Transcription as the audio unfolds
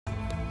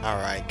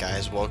Alright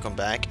guys, welcome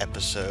back.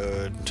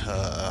 Episode,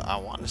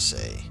 I want to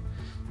say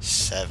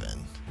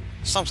 7.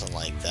 Something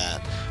like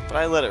that. But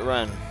I let it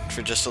run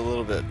for just a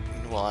little bit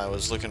while I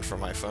was looking for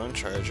my phone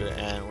charger,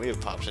 and we have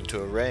popped into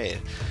a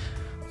raid.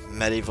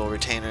 Medieval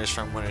retainers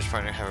from Winter's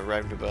Partner have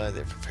arrived nearby.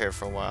 They prepare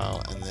for a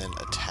while and then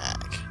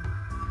attack.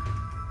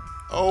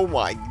 Oh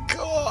my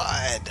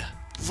god!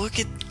 Look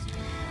at...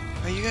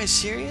 Are you guys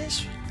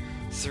serious?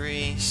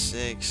 3,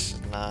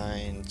 6,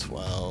 9,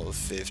 12,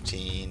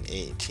 15,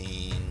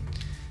 18...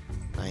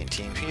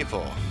 19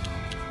 people.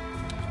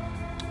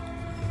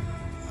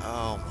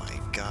 Oh my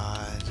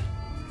god.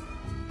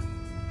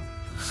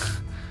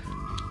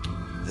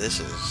 This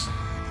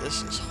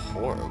is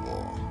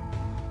horrible.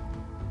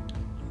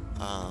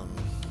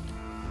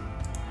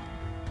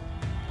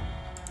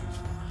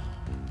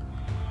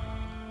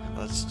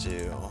 Let's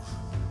do...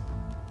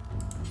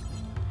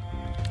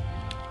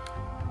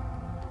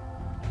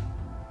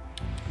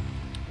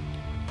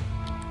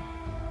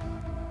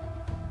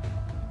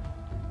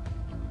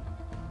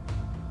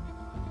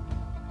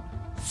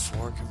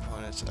 Four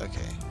components,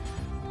 okay.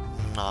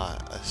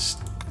 Not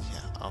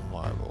a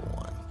marble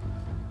one.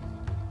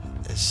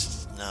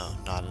 No,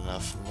 not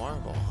enough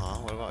marble, huh?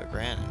 What about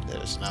granite?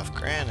 There's enough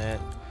granite.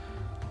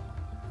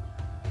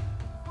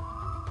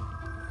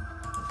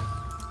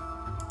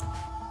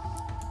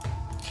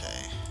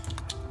 Okay.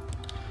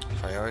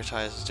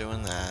 Prioritize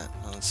doing that.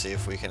 Let's see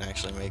if we can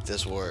actually make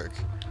this work.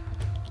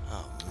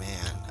 Oh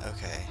man,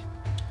 okay.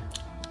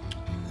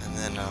 And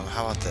then,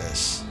 how about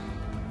this?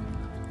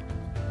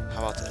 How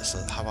about this?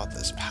 How about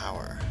this?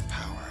 Power.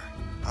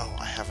 Oh,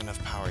 I have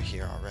enough power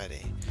here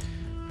already.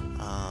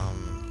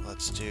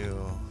 Let's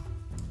do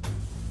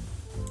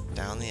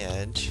down the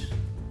edge.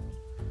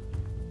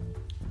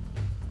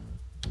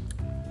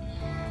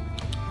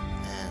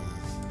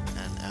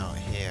 And out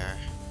here.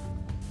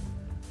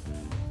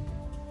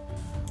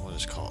 We'll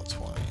just call it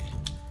 20.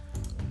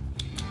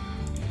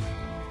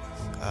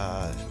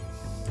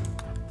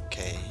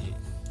 Okay.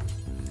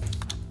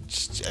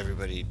 Just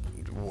everybody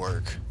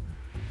work.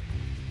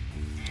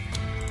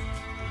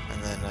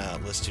 And then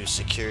let's do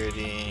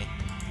security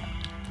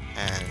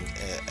and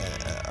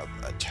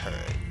a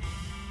turret.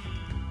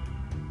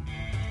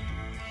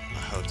 I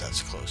hope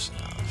that's close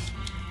enough.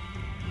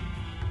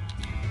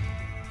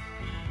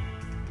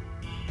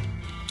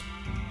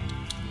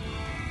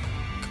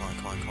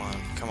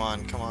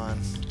 Come on.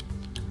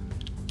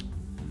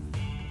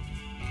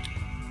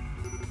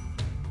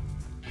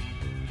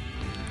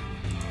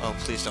 Oh,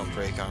 please don't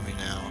break on me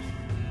now.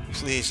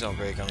 Please don't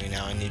break on me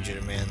now. I need you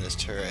to man this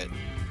turret.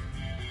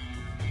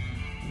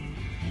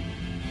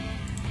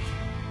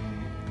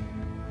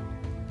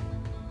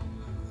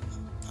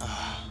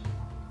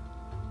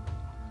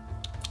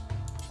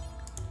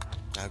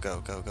 Now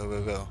go.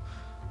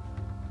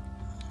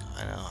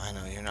 I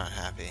know, you're not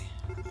happy.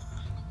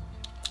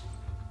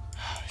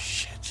 Oh,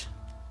 shit.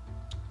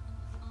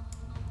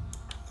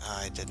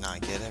 I did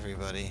not get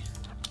everybody.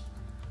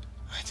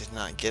 I did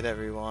not get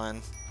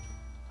everyone.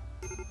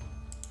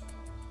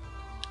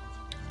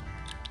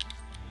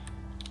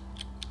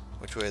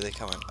 Which way are they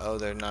coming? Oh,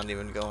 they're not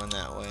even going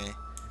that way.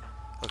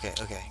 Okay,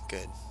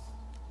 good.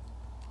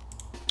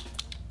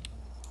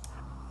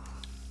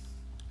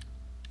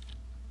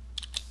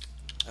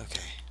 Okay.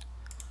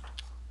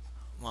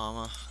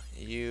 Mama,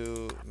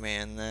 you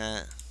man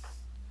that.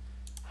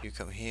 You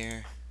come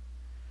here.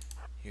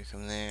 You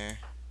come there.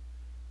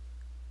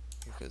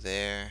 You go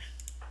there.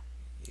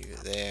 You go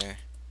there.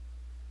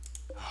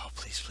 Oh,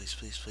 please.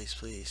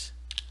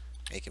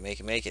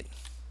 Make it.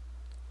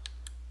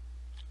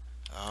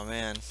 Oh,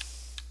 man.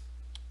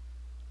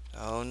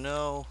 Oh,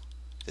 no.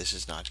 This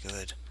is not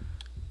good.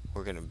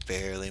 We're gonna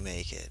barely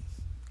make it.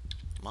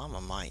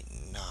 Mama might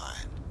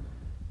not.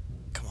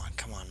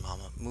 Come on,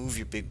 Mama. Move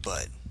your big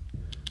butt.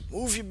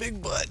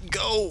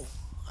 Go!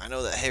 I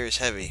know that hair is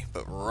heavy,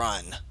 but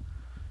run.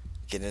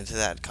 Get into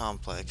that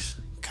complex.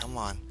 Come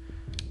on.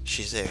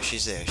 She's there.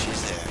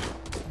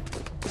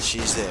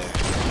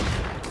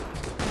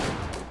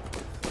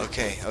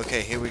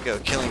 Okay, here we go.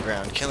 Killing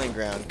ground.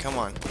 Come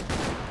on.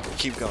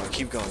 Keep going.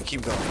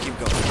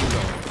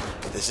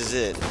 This is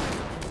it.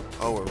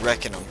 Oh, we're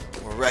wrecking them.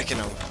 Wrecking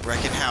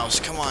house.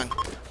 Come on.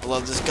 I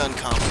love this gun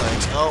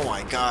complex. Oh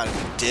my god,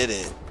 we did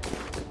it.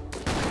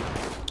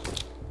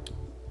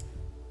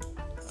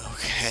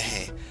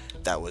 Okay.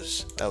 That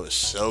was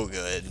so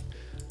good.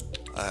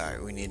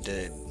 Alright, we need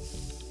to...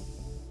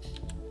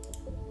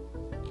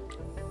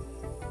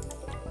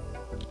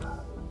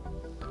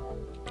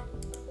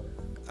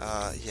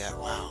 yeah,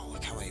 wow.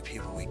 Look how many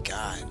people we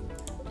got.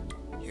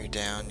 You're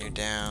down. You're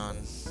down.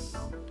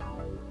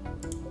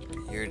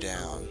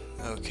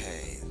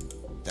 Okay.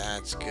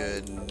 That's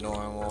good.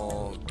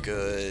 Normal.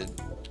 Good.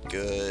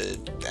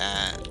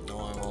 That.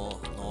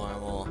 Normal.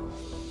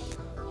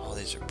 All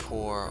these are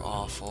poor.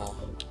 Awful.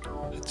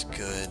 That's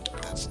good.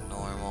 That's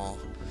normal.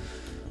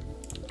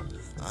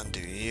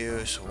 Undo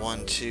use.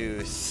 1,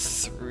 2,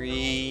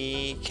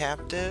 3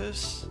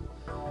 captives.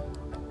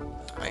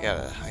 I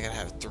gotta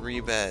have 3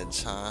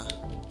 beds, huh?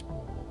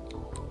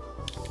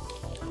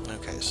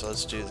 Okay, so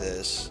let's do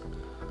this.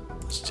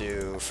 Let's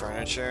do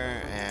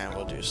furniture, and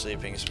we'll do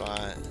sleeping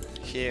spot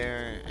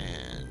here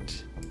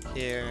and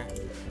here.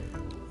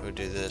 We'll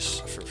do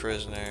this for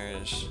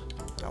prisoners.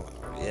 That one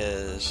already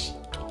is.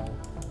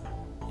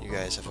 You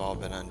guys have all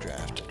been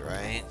undrafted,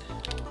 right?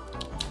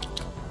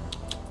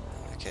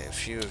 Okay, a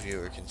few of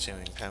you are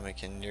consuming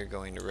pemmican. You're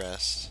going to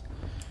rest.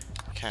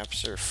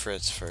 Capture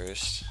Fritz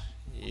first.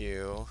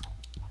 You.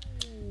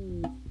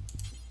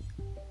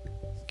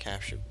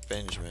 Capture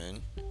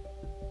Benjamin.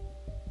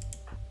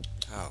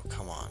 Oh,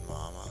 come on,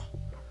 Mama.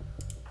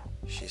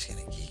 She's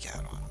gonna geek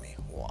out on me.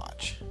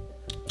 Watch.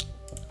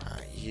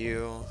 Alright,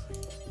 you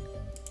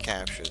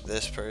capture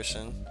this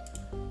person.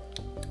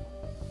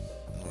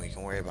 And we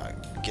can worry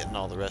about getting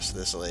all the rest of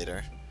this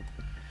later.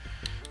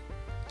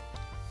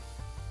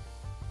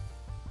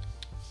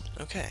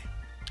 Okay.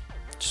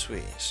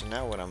 Sweet. So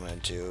now what I'm gonna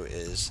do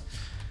is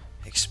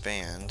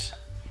expand,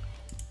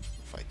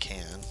 if I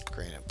can,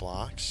 granite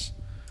blocks.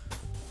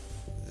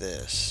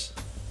 This.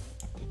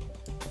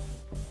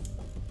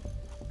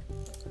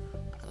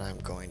 And I'm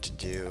going to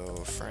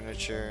do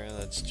furniture.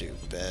 Let's do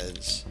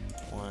beds.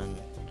 1,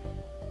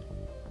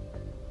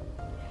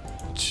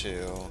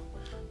 2.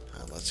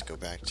 Let's go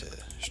back to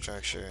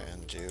structure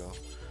and do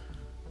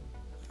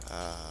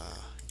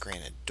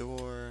granite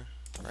door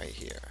right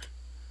here.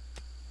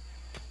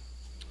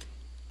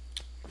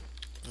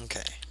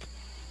 Okay.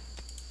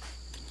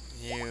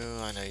 You,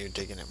 I know you're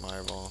digging at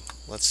marble.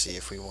 Let's see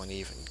if we want to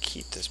even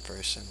keep this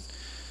person.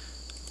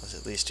 Let's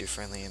at least do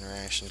friendly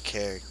interaction.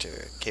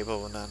 Character,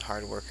 capable,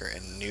 non-hard worker,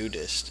 and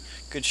nudist.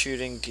 Good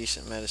shooting,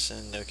 decent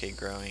medicine, okay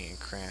growing, and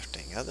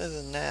crafting. Other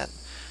than that,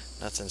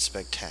 nothing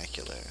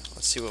spectacular.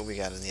 Let's see what we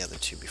got in the other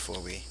two before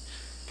we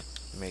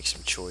make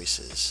some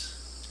choices.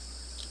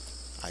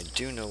 I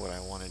do know what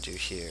I want to do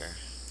here.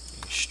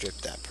 You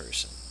strip that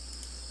person.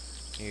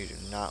 You do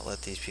not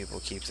let these people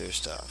keep their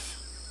stuff.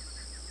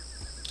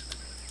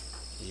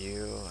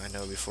 You, I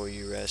know before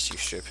you rest, you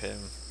strip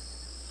him.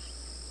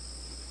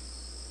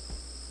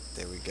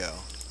 There we go.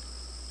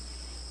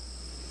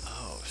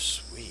 Oh,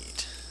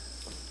 sweet.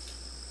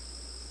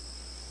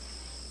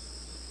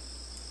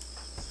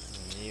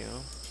 And you,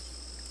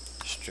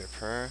 strip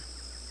her.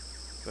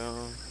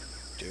 Boom.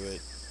 Do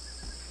it.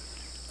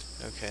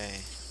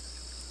 Okay.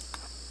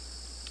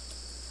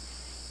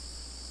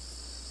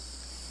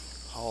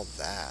 All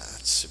that.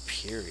 That's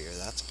superior.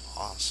 That's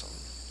awesome.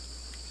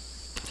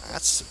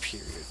 That's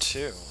superior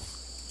too.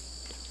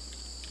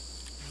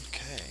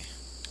 Okay.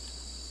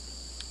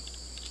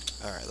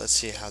 Alright, let's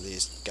see how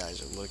these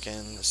guys are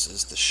looking. This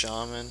is the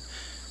shaman,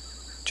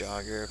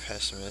 jogger,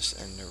 pessimist,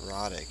 and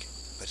neurotic.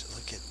 But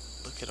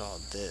look at all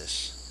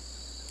this.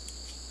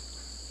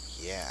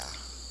 Yeah.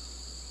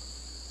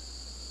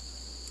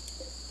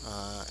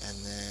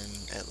 And then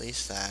at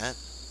least that.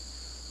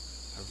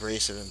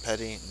 Abrasive and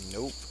petty.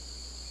 Nope.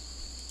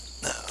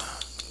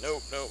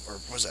 Nope, nope.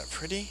 Or was that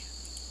pretty?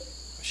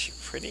 Was she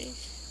pretty?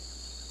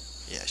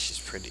 Yeah, she's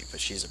pretty, but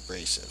she's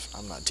abrasive.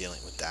 I'm not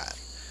dealing with that.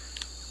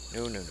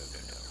 No, no, no,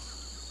 no, no.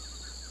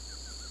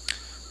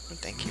 Oh,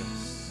 thank you.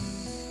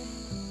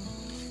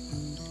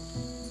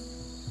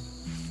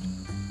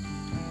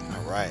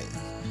 Alright.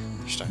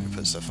 You're starting to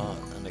put stuff on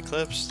an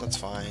eclipse. That's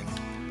fine.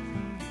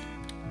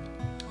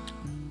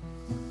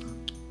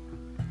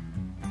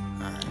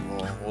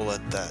 Alright, we'll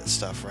let that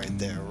stuff right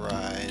there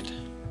ride.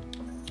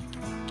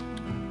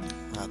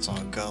 That's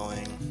all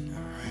going.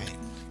 Alright.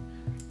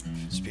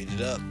 Speed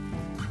it up.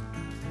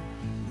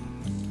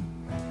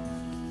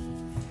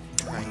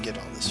 Try and get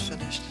all this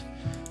finished.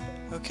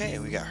 Okay,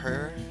 we got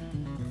her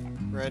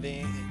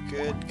ready,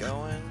 good,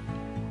 going.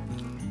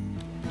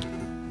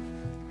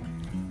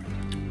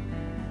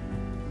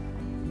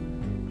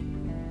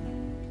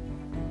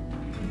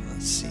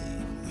 Let's see.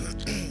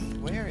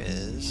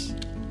 Where's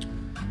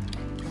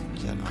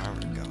that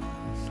armor going?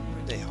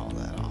 Where'd they haul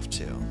that off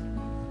to?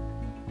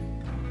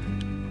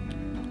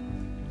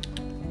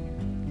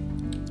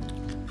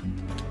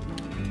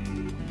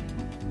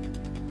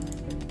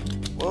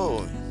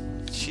 Whoa,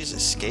 she's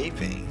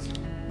escaping.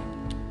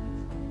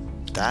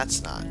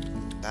 That's not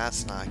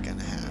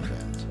gonna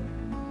happen.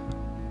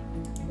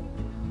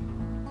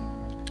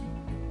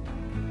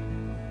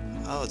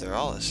 Oh, they're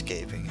all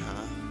escaping,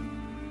 huh?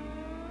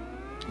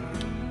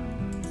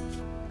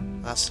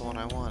 That's the one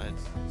I wanted.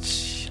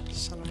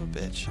 Son of a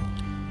bitch.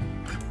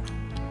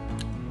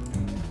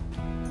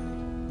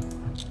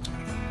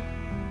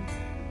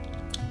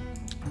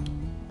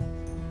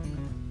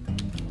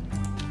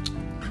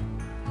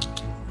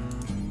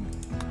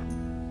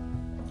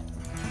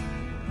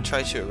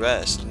 Try to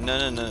arrest. No,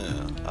 no, no,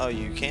 no. Oh,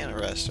 you can't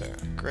arrest her.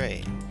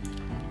 Great.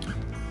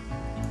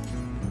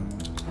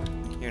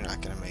 You're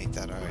not gonna make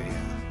that, are you?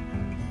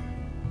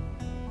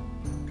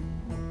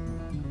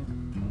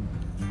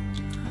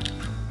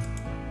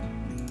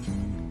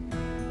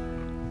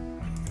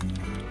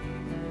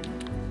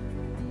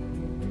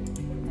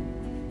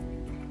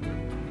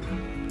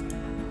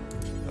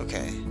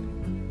 Okay.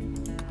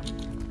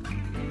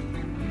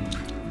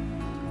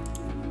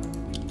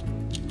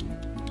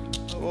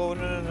 Oh, no,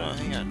 no, no,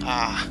 hang on.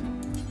 Ah.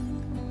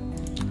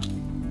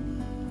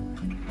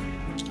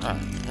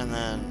 Alright, and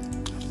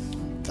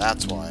then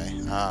that's why.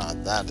 Ah,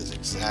 that is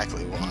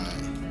exactly why.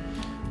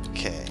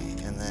 Okay,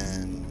 and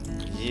then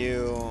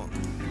you.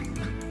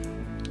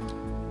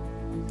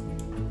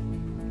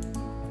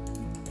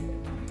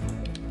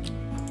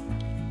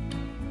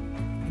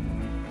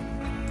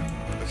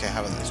 Okay,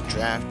 how about this?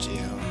 Draft you,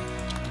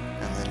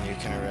 and then you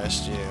can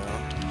arrest you.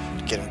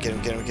 Get him, get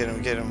him, get him, get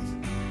him, get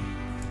him.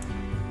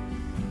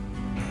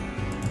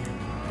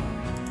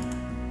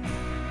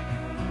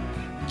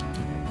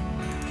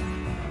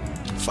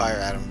 Fire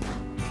at him.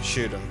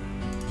 Shoot him.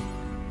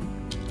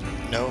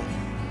 No.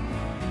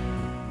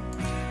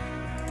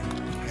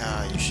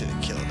 Ah, you should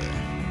have killed it.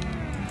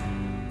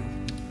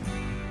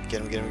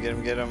 Get him, get him, get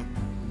him, get him.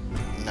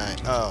 Nice.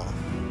 Oh.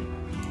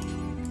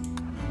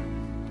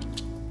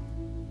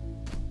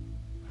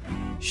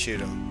 Shoot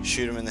him.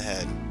 Shoot him in the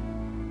head.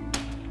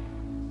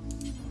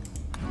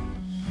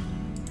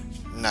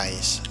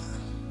 Nice.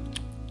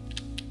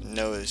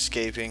 No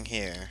escaping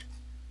here.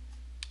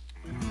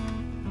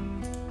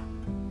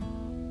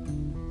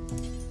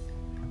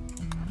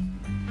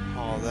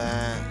 All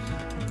that.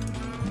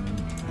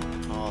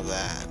 All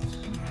that.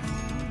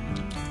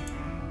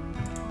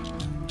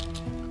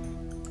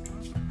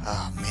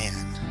 Oh,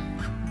 man.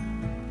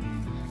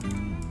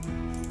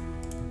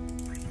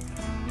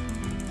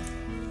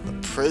 The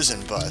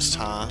prison bust,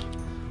 huh?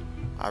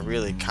 I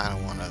really kind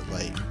of want to,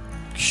 like,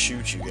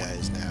 shoot you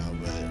guys now,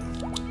 but...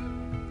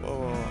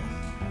 Whoa.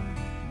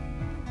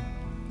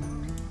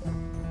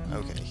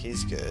 Okay,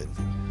 he's good.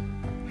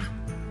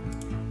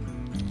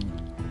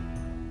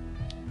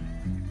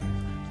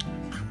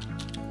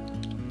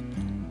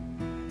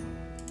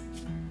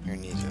 Your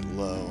knees are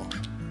low.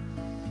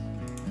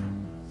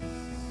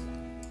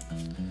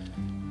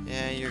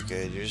 Yeah, you're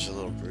good. You're just a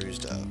little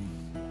bruised up.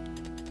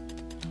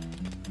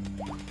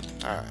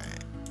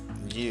 Alright.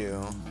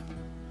 You...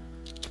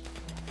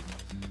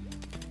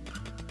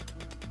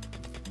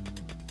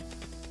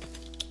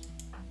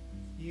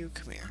 You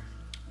come here.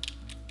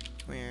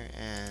 Come here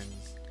and...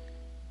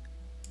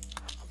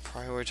 I'll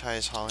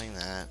prioritize hauling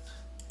that.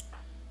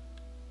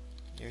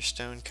 Your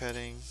stone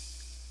cutting.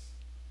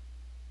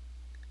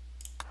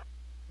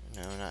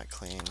 No, not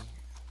clean.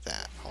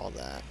 That, all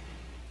that.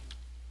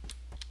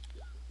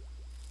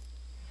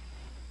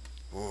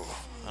 Ooh,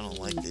 I don't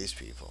like these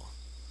people.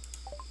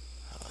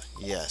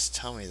 Yes,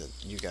 tell me that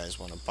you guys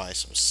want to buy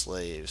some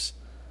slaves.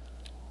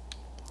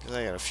 Because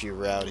I got a few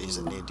rowdies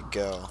that need to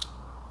go.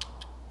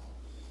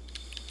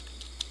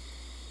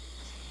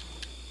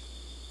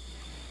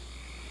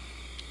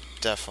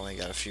 Definitely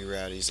got a few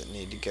rowdies that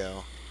need to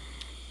go.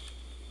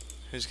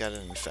 Who's got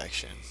an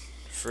infection?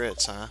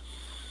 Fritz, huh?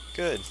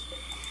 Good.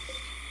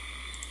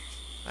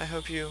 I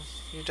hope you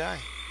die.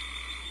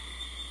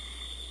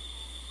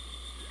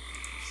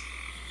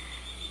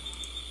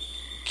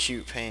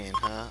 Cute pain,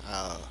 huh?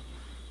 Oh,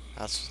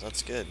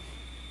 that's good.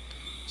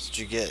 That's what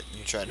you get.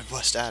 You tried to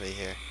bust out of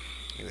here,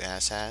 you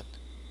asshat.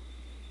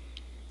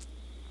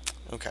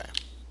 Okay.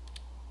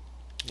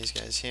 These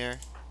guys here,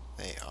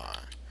 they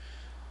are.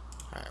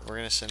 Alright, we're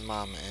gonna send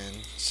Mama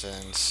in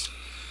since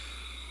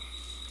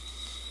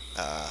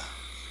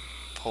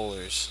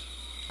Polar's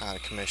out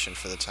of commission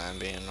for the time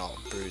being and all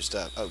bruised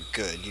up. Oh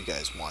good, you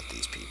guys want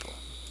these people.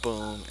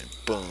 Boom and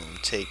boom,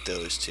 take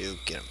those two,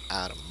 get them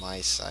out of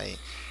my sight.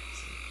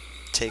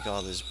 Take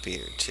all this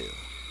beer too.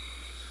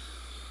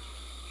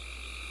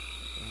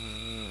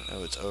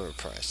 Oh, it's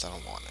overpriced, I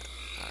don't want it.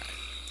 Alright,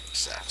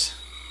 accept.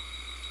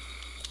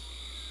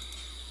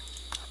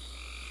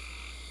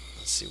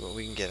 Let's see what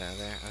we can get out of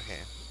there.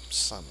 Okay,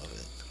 some of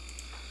it.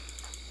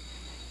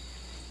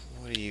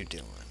 What are you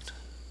doing?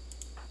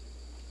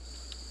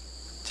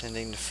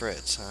 Tending to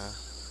Fritz, huh?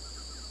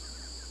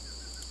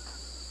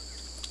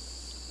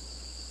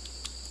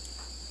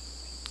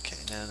 Okay,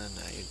 no,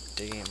 you're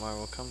digging at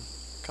marble. Come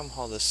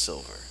haul this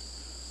silver.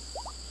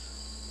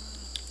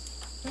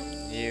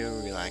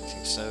 You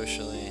relaxing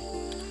socially.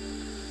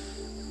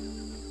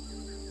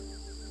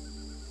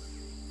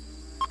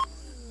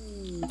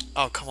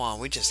 Oh, come on,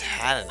 we just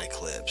had an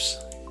eclipse.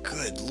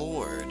 Good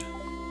lord.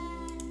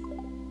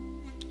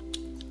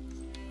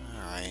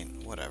 Alright,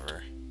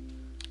 whatever.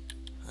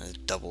 A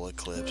double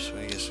eclipse.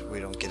 I guess we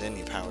don't get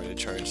any power to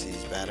charge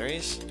these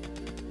batteries.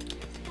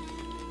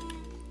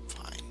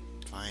 Fine.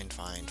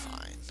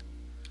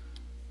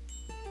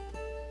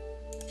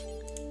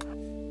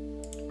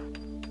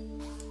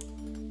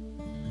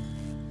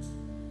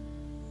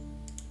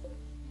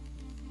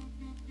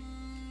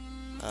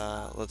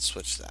 Let's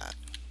switch that.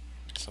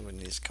 Somebody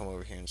needs to come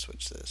over here and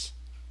switch this.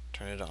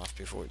 Turn it off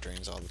before it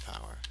drains all the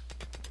power.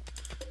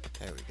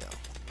 There we go.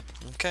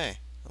 Okay,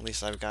 at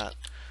least I've got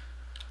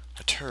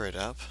a turret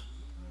up.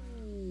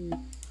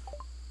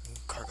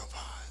 Cargo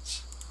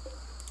pods.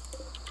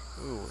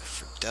 Ooh,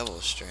 for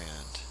Devil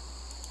Strand.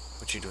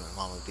 What you doing,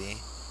 Mama B?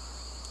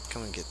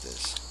 Come and get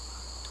this.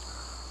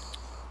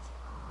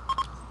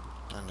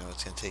 I know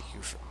it's gonna take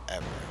you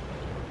forever.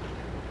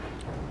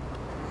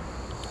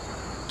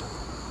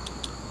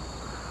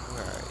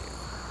 Where are you?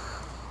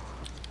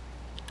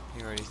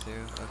 You already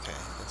through? Okay,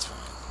 that's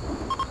fine.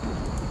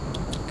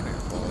 Come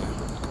here, boy.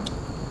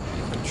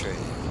 trade.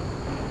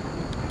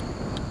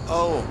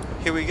 Oh,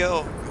 here we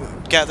go.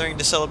 Gathering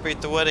to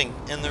celebrate the wedding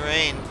in the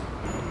rain.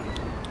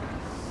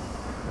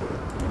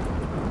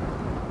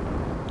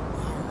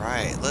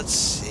 Alright, let's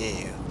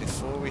see.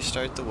 Before we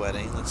start the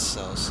wedding, let's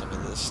sell some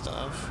of this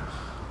stuff.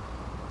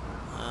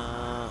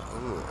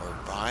 Ooh, or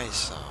buy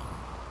some.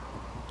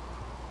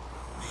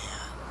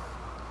 Man.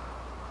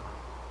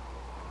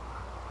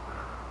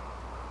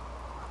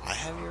 I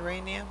have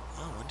uranium?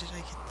 Oh, when did I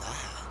get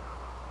that?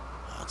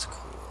 Oh, that's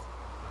cool.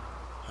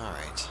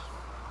 Alright.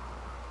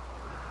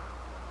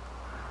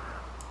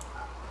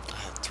 I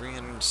have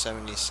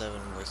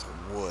 377 worth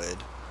of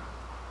wood.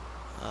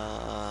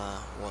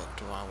 What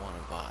do I want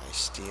to buy?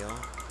 Steel?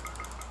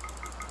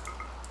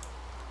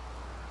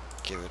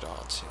 Give it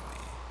all to me.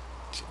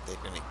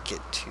 They're gonna get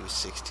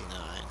 269,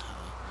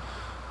 huh?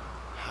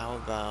 How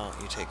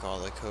about you take all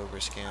the cobra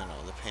skin,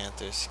 all the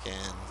panther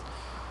skin,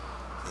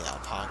 the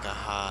alpaca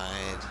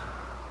hide?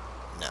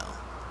 No,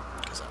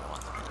 because I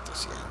want the panther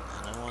skin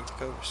and I want the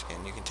cobra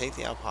skin. You can take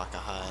the alpaca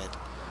hide.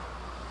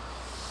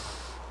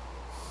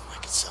 I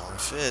could sell them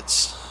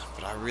fits,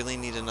 but I really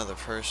need another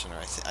person, or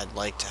I'd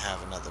like to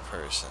have another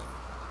person.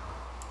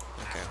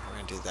 Okay, we're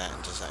gonna do that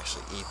and just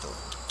actually eat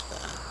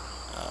that.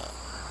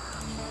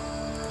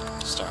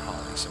 Start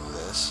hauling some of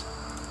this.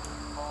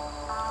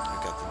 We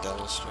got the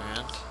double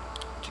strand.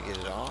 Did you get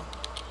it all?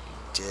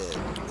 You did, I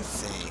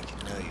think.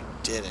 No, you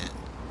didn't.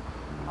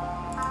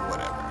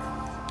 Whatever.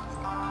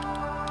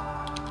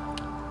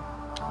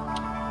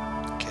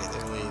 Okay,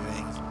 they're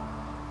leaving.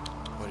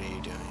 What are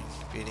you doing?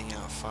 Beating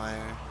out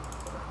fire?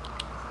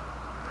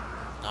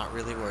 Not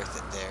really worth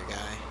it there,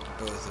 guy.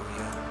 Both of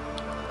you.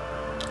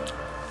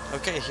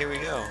 Okay, here we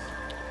go.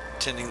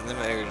 Attending the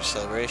marriage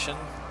celebration.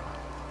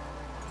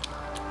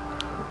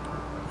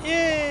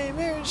 Yay,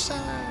 marriage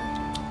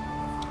time!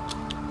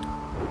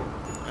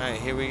 Alright,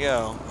 here we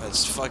go.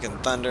 It's fucking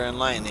thunder and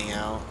lightning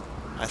out.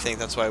 I think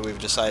that's why we've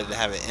decided to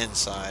have it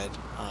inside.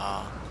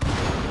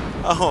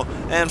 Oh,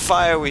 and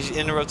fire! We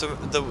interrupt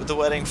the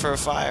wedding for a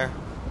fire.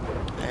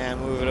 And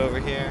move it over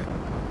here.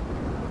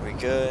 We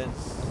good?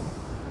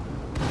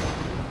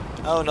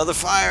 Oh, another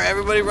fire!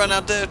 Everybody run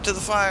out there to the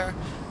fire!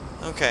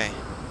 Okay,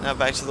 now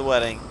back to the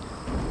wedding.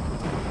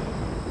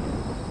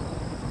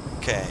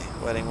 Okay,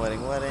 wedding.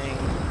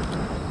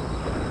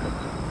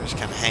 We're just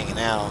kind of hanging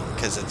out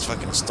because it's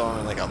fucking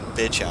storming like a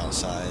bitch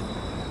outside.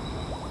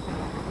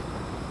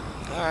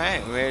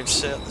 Alright, marriage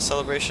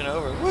celebration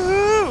over.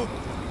 Woohoo!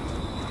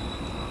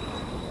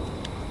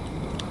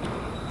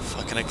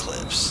 Fucking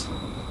eclipse.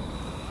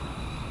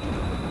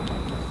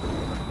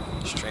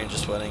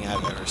 Strangest wedding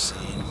I've ever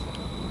seen.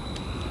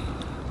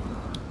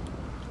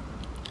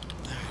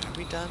 Alright, are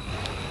we done?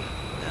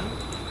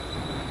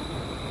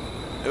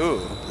 No?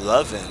 Ooh,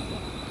 lovin'.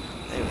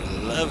 They were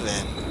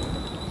lovin'.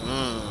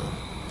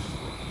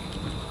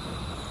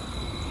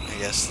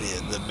 I guess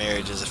the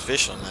marriage is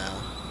official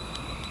now.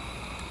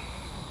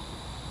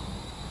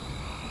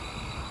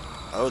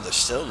 Oh, they're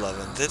still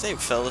loving. Did they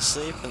fell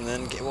asleep and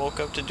then woke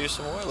up to do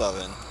some more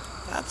loving?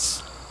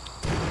 That's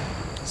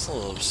a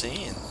little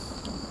obscene.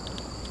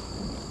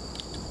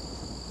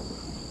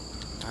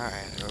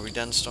 Alright, are we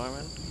done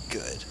storming?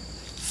 Good.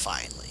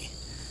 Finally.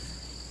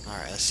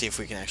 Alright, let's see if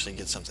we can actually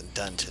get something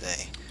done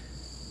today.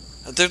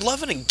 They're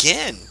loving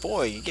again!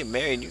 Boy, you get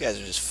married, you guys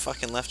are just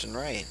fucking left and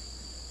right.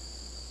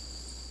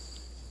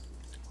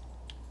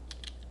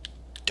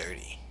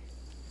 Dirty.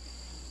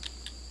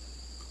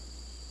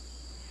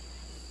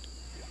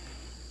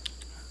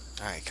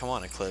 Alright, come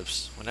on,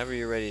 Eclipse. Whenever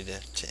you're ready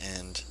to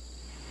end.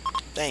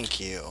 Thank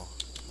you.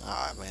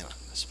 Ah, man,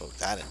 I spoke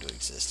that into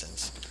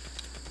existence.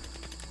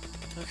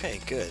 Okay,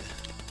 good.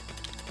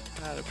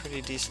 Had a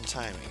pretty decent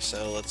timing,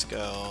 so let's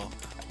go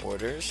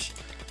orders.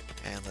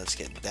 And let's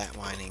get that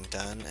mining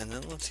done, and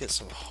then let's get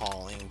some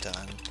hauling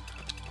done.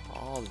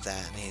 All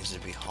that needs to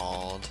be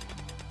hauled.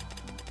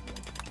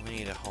 We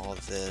need to haul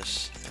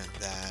this and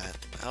that.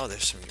 Oh,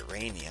 there's some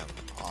uranium.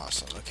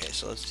 Awesome. Okay,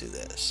 so let's do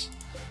this.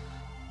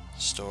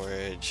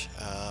 Storage.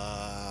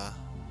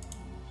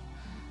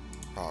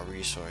 Raw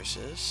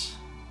resources.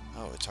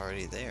 Oh, it's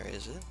already there,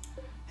 is it?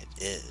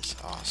 It is.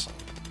 Awesome.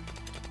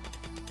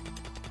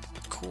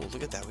 Cool,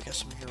 look at that. We got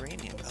some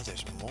uranium. Oh,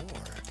 there's more.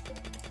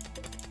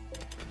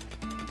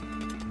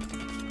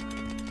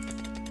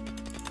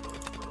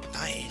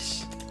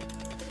 Nice.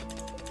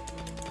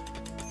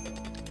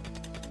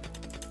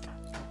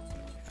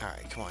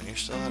 Alright, come on, you're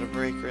still at a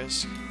break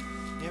risk.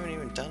 You haven't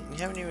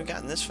even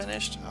gotten this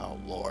finished? Oh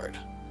lord.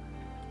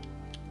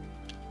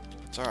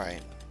 It's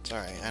alright. It's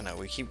alright. I know,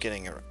 we keep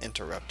getting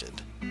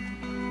interrupted.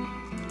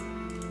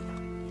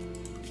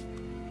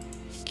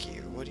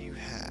 Gear, what do you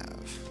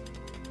have?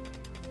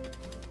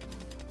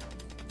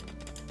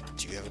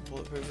 Do you have a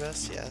bulletproof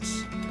vest?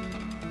 Yes.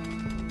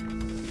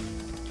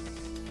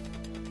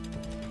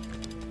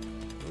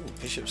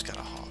 Bishop's got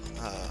a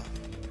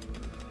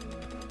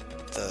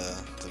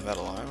the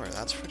metal armor.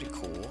 That's pretty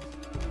cool.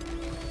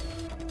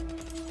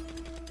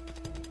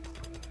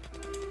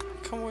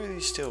 Come wear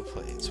these steel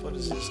plates. What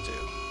does this do?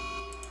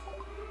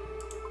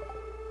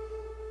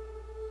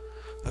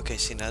 Okay, Okay,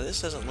 see, now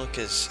this doesn't look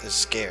as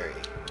scary.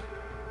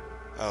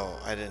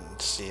 Oh, I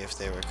didn't see if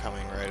they were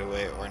coming right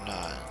away or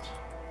not.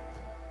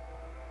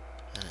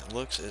 And it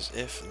looks as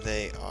if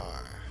they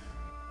are.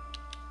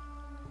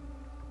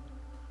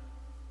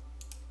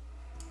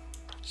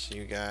 So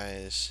you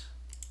guys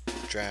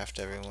draft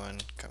everyone,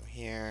 come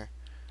here,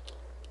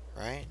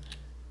 right?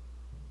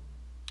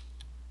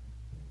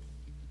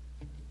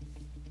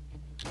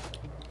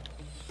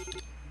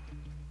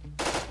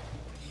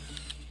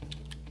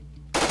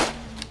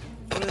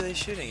 What are they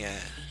shooting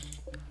at?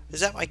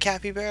 Is that my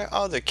capybara?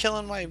 Oh, they're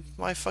killing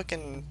my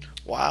fucking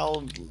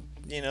wild,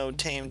 you know,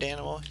 tamed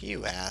animal.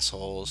 You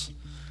assholes.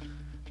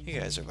 You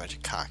guys are a bunch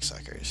of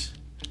cocksuckers.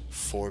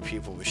 4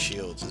 people with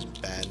shields is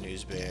bad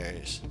news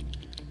bears.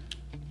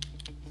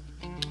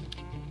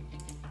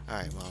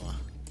 Alright, mama.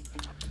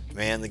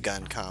 Man the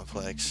gun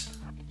complex.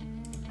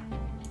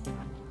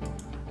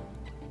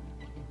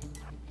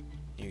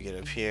 You get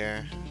up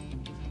here.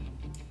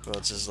 Who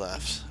else is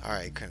left?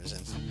 Alright,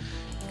 Crimson.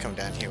 Come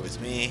down here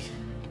with me.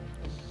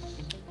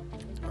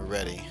 We're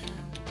ready.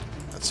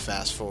 Let's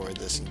fast forward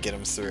this and get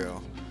them through.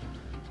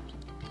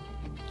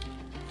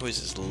 Who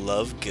is this?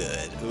 Love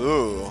Good.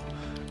 Ooh.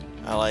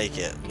 I like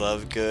it.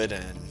 Love Good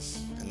and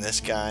this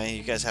guy.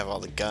 You guys have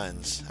all the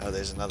guns. Oh,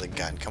 there's another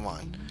gun. Come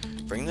on.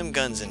 Bring them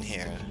guns in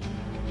here.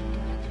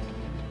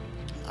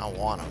 I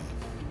want them.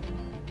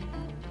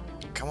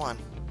 Come on.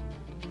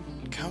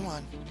 Come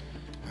on.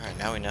 Alright,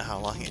 now we know how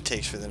long it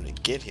takes for them to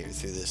get here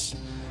through this.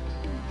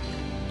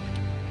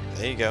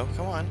 There you go.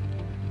 Come on.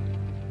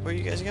 Where are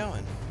you guys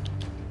going?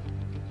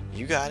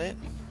 You got it.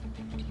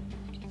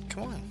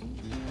 Come on.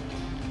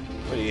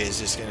 What are you guys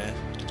just gonna...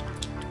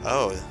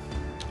 Oh.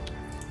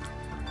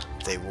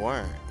 They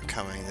weren't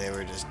coming. They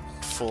were just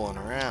fooling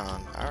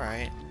around.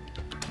 Alright.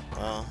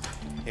 Well,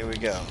 here we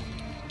go.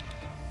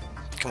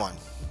 Come on.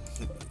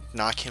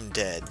 Knock him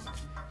dead.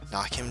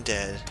 Knock him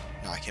dead.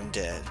 Knock him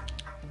dead.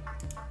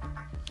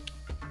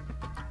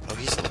 Oh,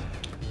 he's...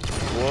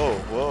 Whoa,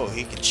 whoa.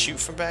 He can shoot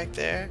from back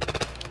there?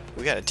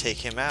 We gotta take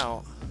him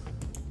out.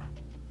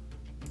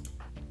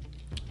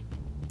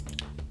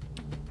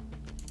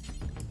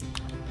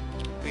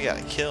 We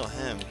gotta kill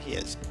him. He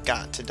has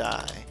got to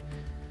die.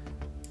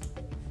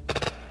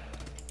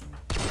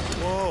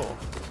 Whoa.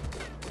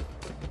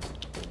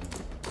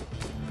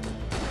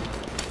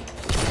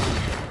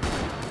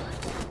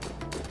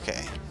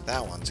 Okay,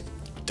 that one's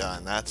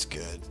done. That's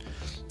good.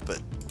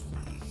 But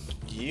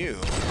you...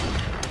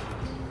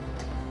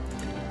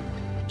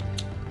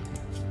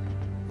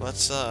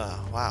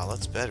 wow,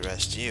 let's bed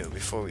rest you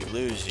before we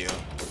lose you.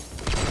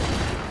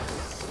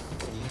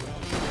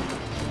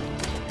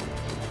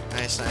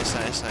 Nice, nice,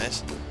 nice,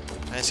 nice.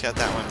 Nice, got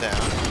that one down.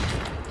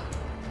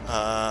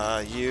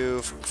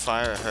 You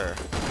fire her,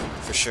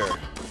 for sure.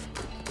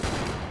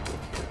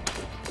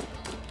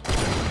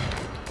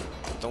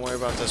 Don't worry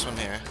about this one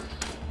here.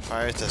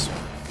 Fire at this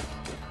one.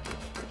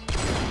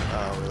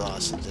 Oh, we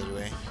lost it, did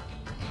we?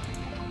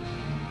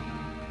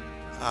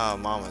 Oh,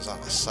 Mama's on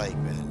the psych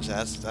bench.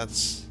 That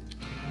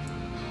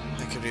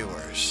could be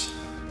worse.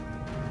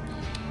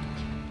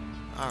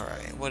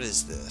 Alright, what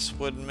is this?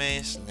 Wooden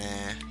mace?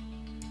 Nah.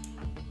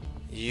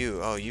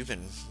 You've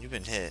been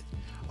hit.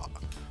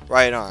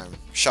 Right arm,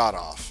 shot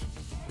off.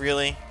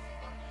 Really?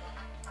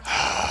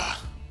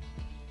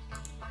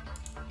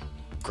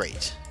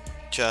 Great.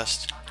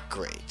 Just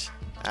great.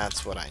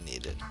 That's what I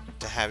needed.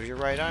 To have your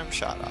right arm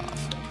shot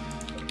off.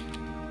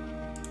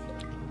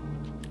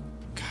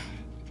 God.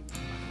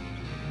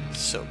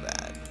 So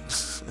bad.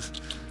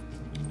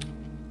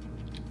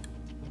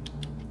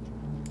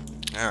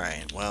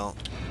 Alright, well,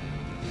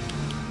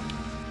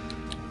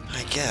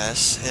 I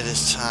guess it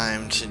is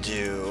time to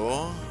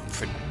do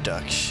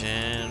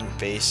production,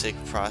 basic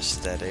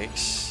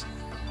prosthetics,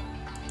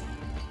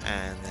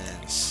 and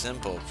then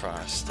simple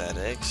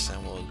prosthetics,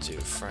 and we'll do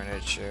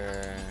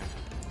furniture,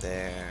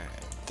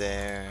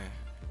 there,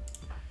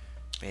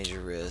 major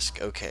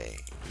risk. Okay,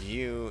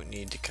 you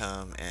need to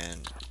come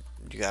and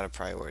you gotta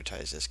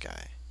prioritize this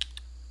guy.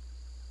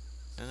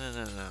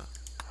 No.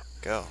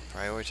 Go,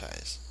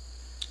 prioritize.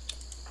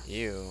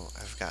 You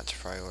have got to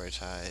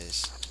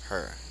prioritize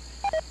her.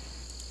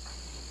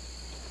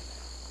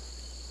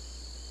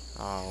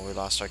 Oh, we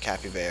lost our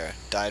capybara.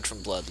 Died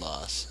from blood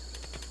loss.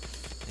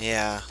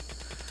 Yeah.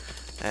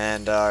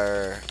 And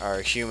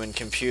our human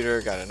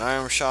computer got an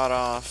arm shot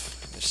off.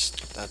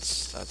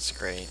 That's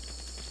great.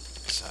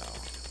 So,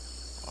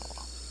 oh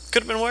well.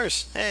 Could have been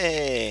worse.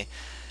 Hey.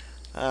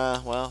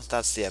 Well,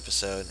 that's the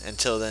episode.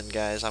 Until then,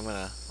 guys, I'm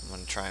gonna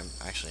try and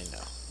actually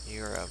no.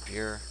 You're up.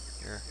 You're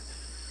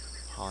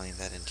hauling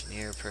that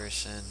engineer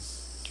person.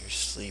 You're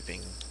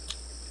sleeping.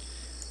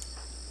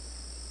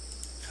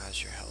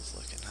 How's your health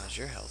looking? How's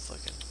your health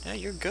looking? Yeah,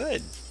 you're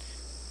good.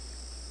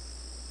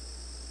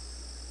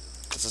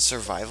 That's a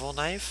survival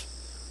knife?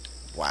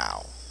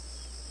 Wow.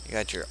 You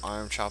got your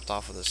arm chopped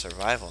off with a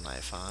survival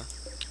knife, huh?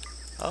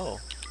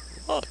 Oh,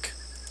 look.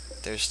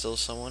 There's still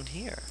someone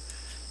here.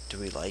 Do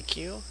we like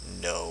you?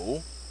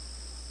 No.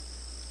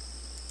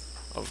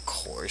 Of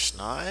course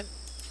not.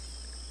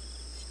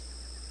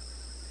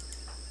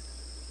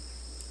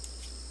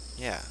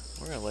 Yeah,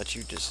 we're gonna let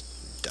you just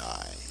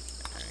die,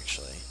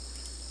 actually.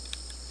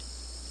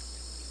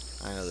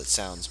 I know that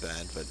sounds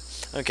bad, but...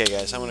 Okay,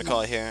 guys, I'm gonna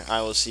call it here. I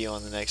will see you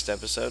on the next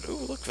episode. Ooh,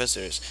 look,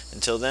 visitors.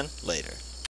 Until then, later.